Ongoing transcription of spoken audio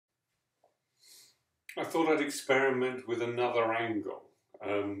I thought I'd experiment with another angle,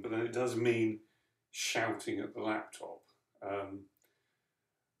 but then it does mean shouting at the laptop. Um,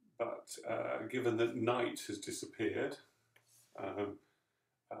 but given that night has disappeared, um,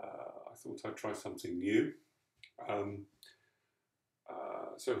 I thought I'd try something new. Um,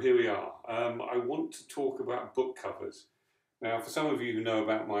 so here we are. I want to talk about book covers. Now, for some of you who know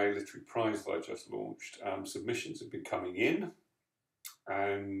about my literary prize that I just launched, submissions have been coming in,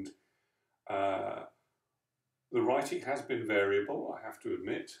 and uh, the writing has been variable, I have to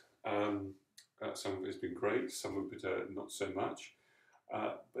admit. Some of it has been great, some of it not so much.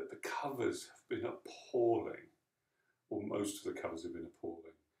 But the covers have been appalling, or most of the covers have been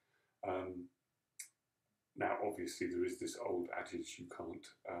appalling. Um, Now, obviously, there is this old adage you can't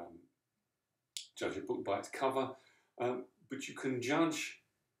judge a book by its cover, but you can judge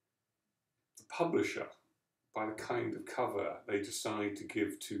the publisher by the kind of cover they decide to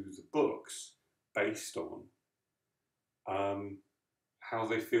give to the books based on how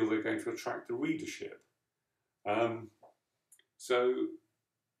they feel they're going to attract the readership. So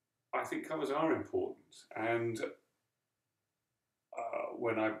I think covers are important, and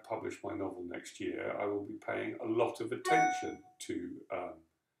when I publish my novel next year, I will be paying a lot of attention to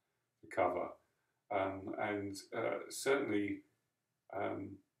the cover, and certainly I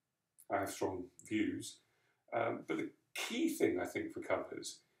have strong views. But the key thing I think for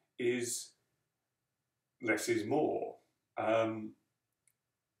covers is less is more. And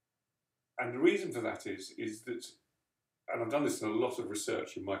the reason for that is that, and I've done this in a lot of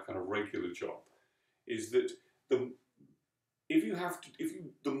research in my kind of regular job, is that the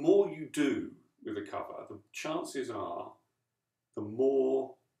more you do with a cover, the chances are the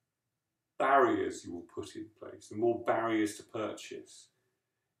more barriers you will put in place, the more barriers to purchase.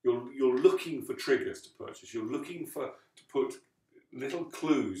 You're looking for triggers to purchase. You're looking to put little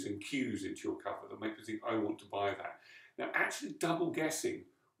clues and cues into your cover that make you think, I want to buy that. Now, actually double guessing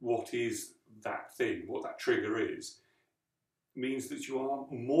what is that thing, what that trigger is, means that you are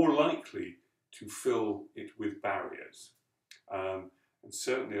more likely to fill it with barriers. And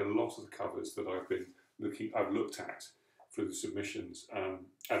certainly a lot of the covers that I've looked at through the submissions, and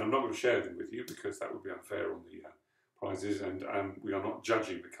I'm not going to share them with you because that would be unfair on the prizes, and we are not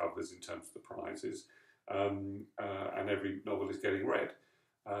judging the covers in terms of the prizes, and every novel is getting read.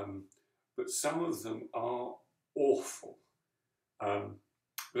 But some of them are awful.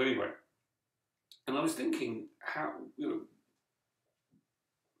 But anyway, and I was thinking, how,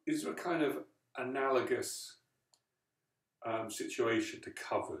 is there a kind of analogous situation to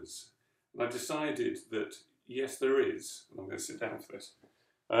covers? And I decided that yes, there is. And I'm going to sit down for this.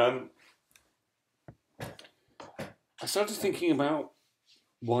 I started thinking about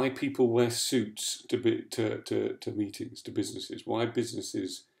why people wear suits to meetings, to businesses. Why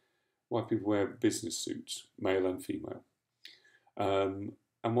people wear business suits, male and female.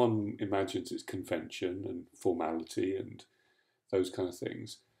 And one imagines it's convention and formality and those kind of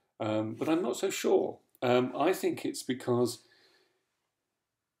things. But I'm not so sure. I think it's because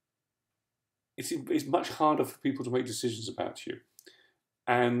it's much harder for people to make decisions about you.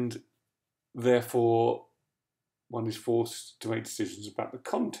 And therefore, one is forced to make decisions about the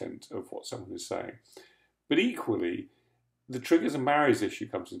content of what someone is saying. But equally, the triggers and marriage issue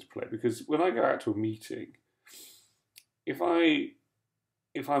comes into play, because when I go out to a meeting, if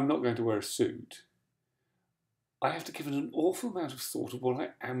I'm not going to wear a suit, I have to give it an awful amount of thought of what I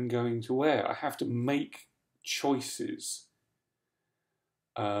am going to wear. I have to make choices.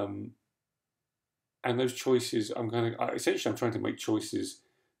 And those choices, I'm trying to make choices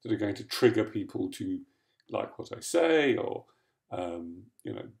that are going to trigger people to like what I say, or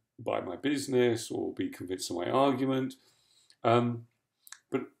buy my business, or be convinced of my argument.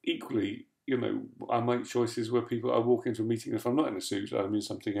 But equally, I make choices where I walk into a meeting, and if I'm not in a suit, I'm in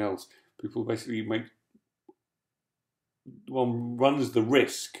something else. People basically one runs the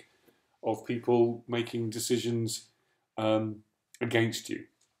risk of people making decisions against you.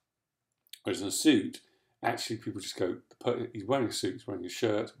 Whereas in a suit, actually people just go, he's wearing a suit, he's wearing a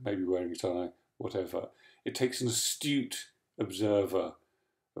shirt, maybe wearing a tie, whatever. It takes an astute observer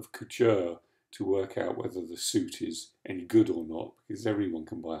of couture to work out whether the suit is any good or not, because everyone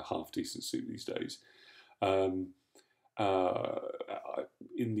can buy a half-decent suit these days. In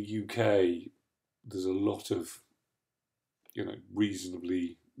the UK, there's a lot of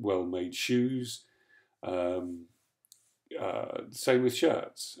reasonably well-made shoes. Same with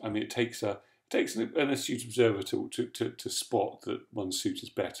shirts. I mean, it takes an astute observer to spot that one suit is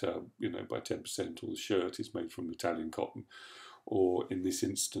better, by 10%, or the shirt is made from Italian cotton, or in this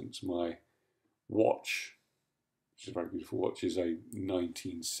instance, my watch, which is a very beautiful watch, is a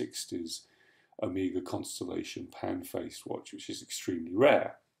 1960s Omega Constellation pan-faced watch, which is extremely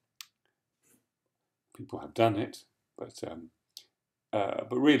rare. People have done it, but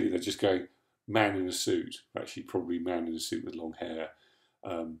really they're just going man in a suit. Actually, probably man in a suit with long hair,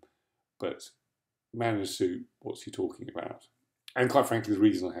 but man in a suit. What's he talking about? And quite frankly, the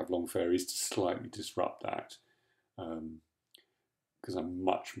reason I have long hair is to slightly disrupt that, because I'm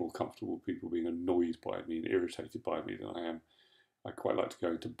much more comfortable with people being annoyed by me and irritated by me than I am. I quite like to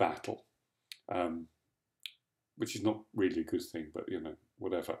go into battle, which is not really a good thing, but you know,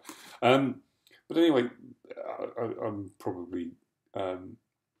 whatever. But anyway, I'm probably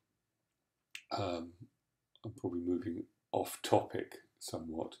moving off topic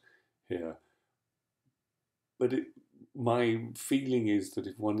somewhat here. But my feeling is that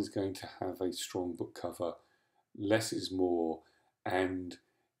if one is going to have a strong book cover, less is more. And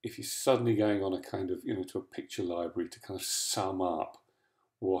if you're suddenly going on a kind of, you know, to a picture library to kind of sum up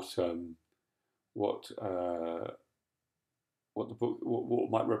what the book, what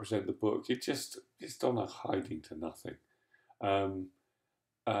might represent the book, it's on a hiding to nothing.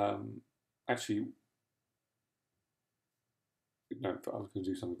 Actually, no, I was going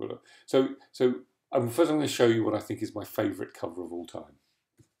to do something about it. So first I'm going to show you what I think is my favourite cover of all time.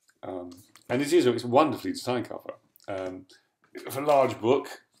 And it's a wonderfully designed cover. It's a large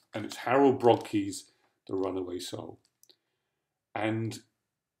book, and it's Harold Brodkey's The Runaway Soul. And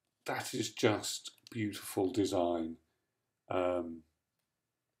that is just beautiful design. You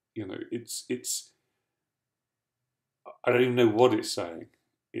know, it's I don't even know what it's saying.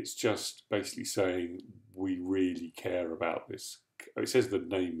 It's just basically saying we really care about this. It says the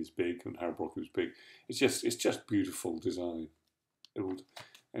name is big and Harold Brodkey was big. It's just beautiful design. And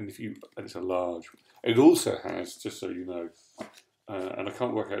it's a large. It also has, just so you know, and I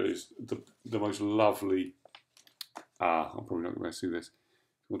can't work out this, the most lovely. I'm probably not going to do this. If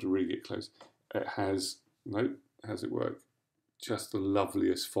you want to really get close, it has how does it work? Just the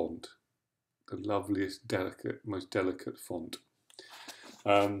loveliest font, the loveliest, most delicate font.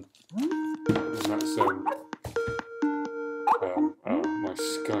 And that's my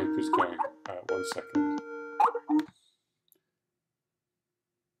Skype is going. 1 second.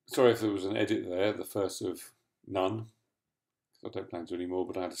 Sorry if there was an edit there, the first of none. I don't plan to anymore,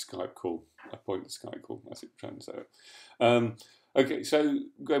 but I had a Skype call, a pointless Skype call. That's it, trying to say it. Okay, so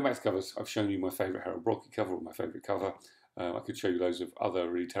going back to covers, I've shown you my favourite Harold Brodkey cover, or my favourite cover. I could show you loads of other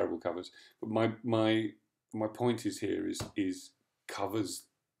really terrible covers, but my point is here is covers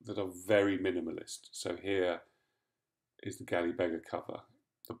that are very minimalist. So here is the Galley Beggar cover,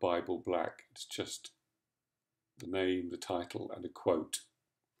 the Bible Black. It's just the name, the title, and a quote.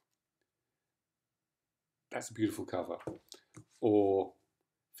 That's a beautiful cover. Or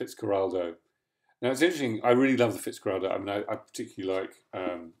Fitzcarraldo. Now it's interesting. I really love the Fitzcarraldo. I mean, I particularly like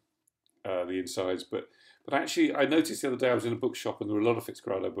the insides, but actually, I noticed the other day I was in a bookshop and there were a lot of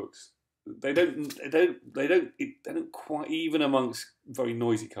Fitzcarraldo books. They don't quite, even amongst very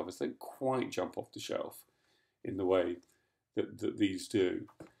noisy covers, they don't quite jump off the shelf in the way that these do.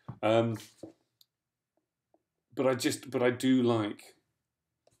 But I do like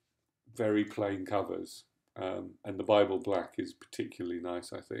very plain covers. And the Bible Black is particularly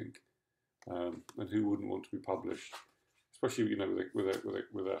nice, I think. And who wouldn't want to be published, especially, you know, with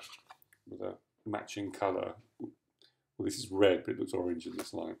a matching colour. Well, this is red, but it looks orange in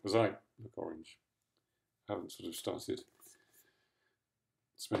this line. Because I look orange. I haven't sort of started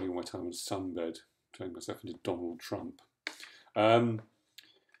spending all my time in sunbed, turning myself into Donald Trump. But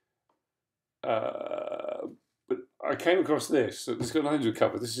I came across this. So this has got nothing to do with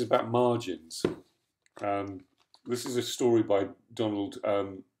cover. This is about margins. This is a story by Donald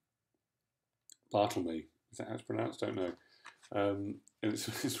Bartlemy. Is that how it's pronounced? I don't know. And it's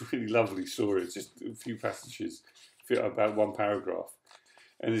a really lovely story. It's just a few passages, about one paragraph.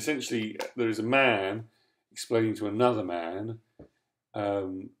 And essentially, there is a man explaining to another man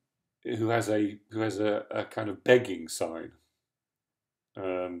who has a kind of begging sign.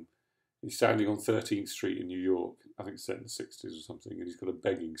 He's standing on 13th Street in New York. I think it's set in the 60s or something. And he's got a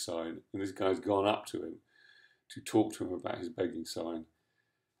begging sign. And this guy's gone up to him to talk to him about his begging sign.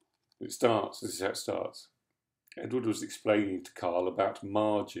 This is how it starts. Edward was explaining to Carl about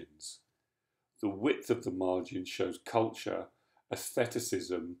margins. The width of the margin shows culture,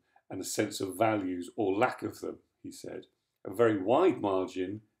 aestheticism, and a sense of values or lack of them, he said. A very wide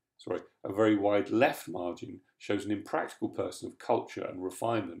left margin shows an impractical person of culture and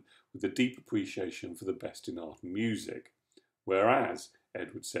refinement with a deep appreciation for the best in art and music. Whereas,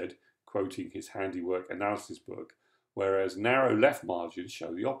 Edward said, quoting his handiwork analysis book, whereas narrow left margins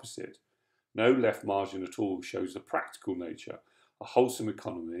show the opposite. No left margin at all shows the practical nature, a wholesome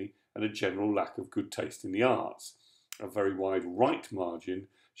economy, and a general lack of good taste in the arts. A very wide right margin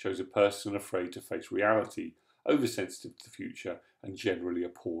shows a person afraid to face reality, oversensitive to the future, and generally a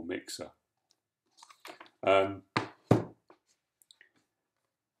poor mixer. As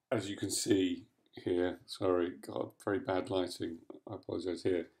you can see here, sorry, God, very bad lighting, I apologise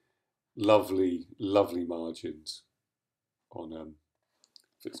here. Lovely, lovely margins on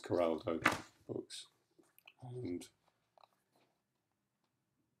Fitzcarraldo books. And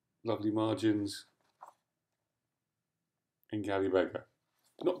lovely margins in Gallibega.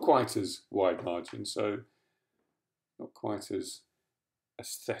 Not quite as wide margins, so not quite as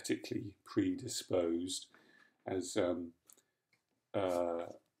aesthetically predisposed as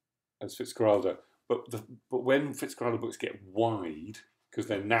Fitzcarraldo. But when Fitzcarraldo books get wide, because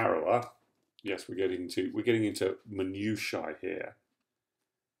they're narrower, yes, we're getting into minutiae here.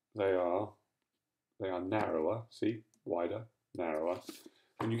 They are narrower. See, wider, narrower.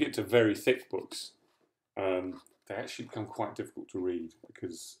 When you get to very thick books, they actually become quite difficult to read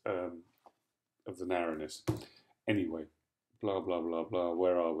because of the narrowness. Anyway, blah blah blah blah.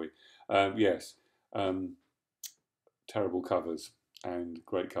 Where are we? Yes, terrible covers and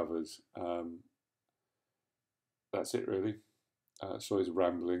great covers. That's it really. Sorry, it's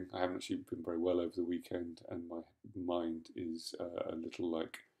rambling. I haven't actually been very well over the weekend, and my mind is a little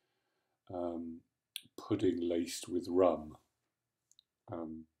like pudding laced with rum,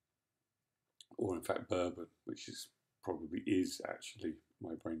 or in fact bourbon, which is actually,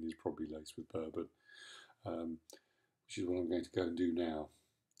 my brain is probably laced with bourbon, which is what I'm going to go and do now.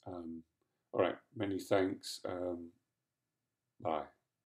 All right, many thanks. Bye.